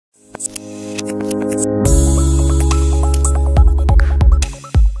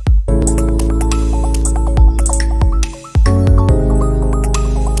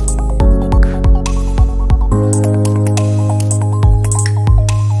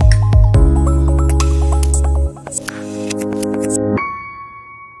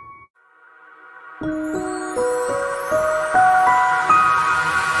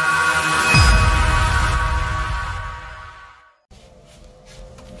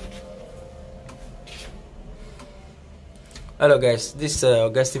Hello guys, this is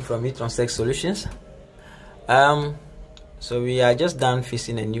Augustine from Nemtek Solutions. So we are just done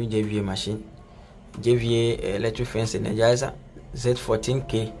fixing a new JVA machine, JVA electric fence Energizer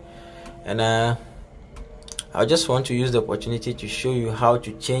Z14K, and I just want to use the opportunity to show you how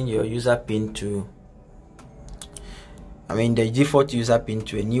to change your user pin to, the default user pin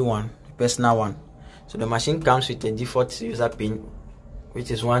to a new one, personal one. So the machine comes with a default user pin, which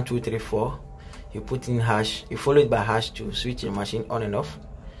is 1234. You put in hash, you follow it by hash to switch your machine on and off.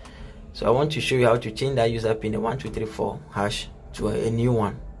 So I want to show you how to change that user pin, the 1234 hash, to a new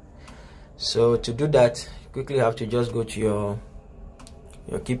one. So to do that, you quickly have to just go to your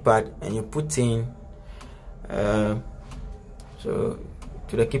keypad and you put in so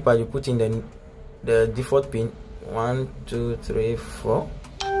to the keypad you put in the default pin 1234.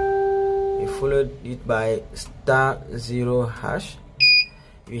 You follow it by *0 hash.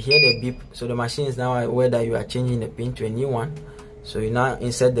 You hear the beep, so the machine is now aware that you are changing the pin to a new one. So you now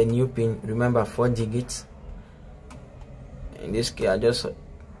insert the new pin, remember 4 digits. In this case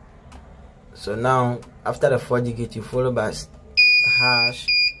so now after the 4 digits you follow by hash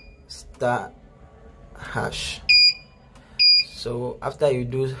 *hash. So after you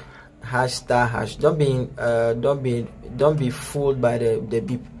do hash *hash, don't be fooled by the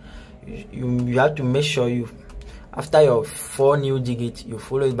beep. You have to make sure you, after your 4 new digits, you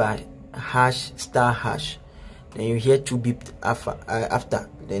follow it by hash *hash. Then you hear 2 beep after.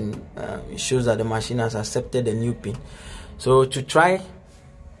 Then it shows that the machine has accepted the new pin. So to try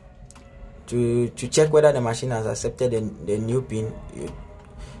to check whether the machine has accepted the new pin,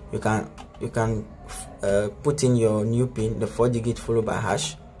 you can put in your new pin, the 4 digit followed by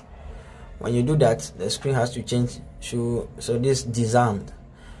hash. When you do that, the screen has to change. So this disarmed.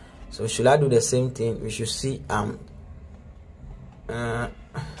 So should I do the same thing? We should see armed.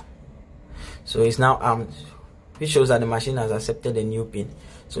 So it's now armed, which shows that the machine has accepted the new pin.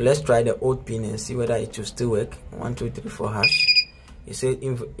 So let's try the old pin and see whether it will still work. 1234 hash. It says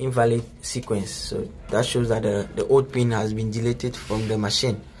invalid sequence. So that shows that the old pin has been deleted from the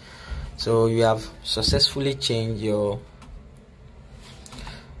machine. So you have successfully changed your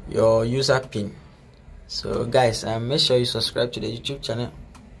user pin. So guys, make sure you subscribe to the YouTube channel,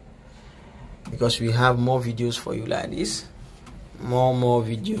 because we have more videos for you like this, more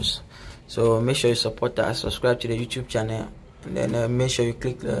videos. So make sure you support us, subscribe to the YouTube channel, and then make sure you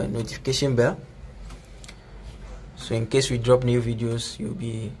click the notification bell, so in case we drop new videos, you'll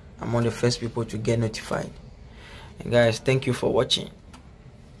be among the first people to get notified. And guys, thank you for watching.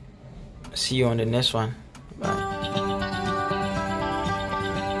 See you on the next one. Bye.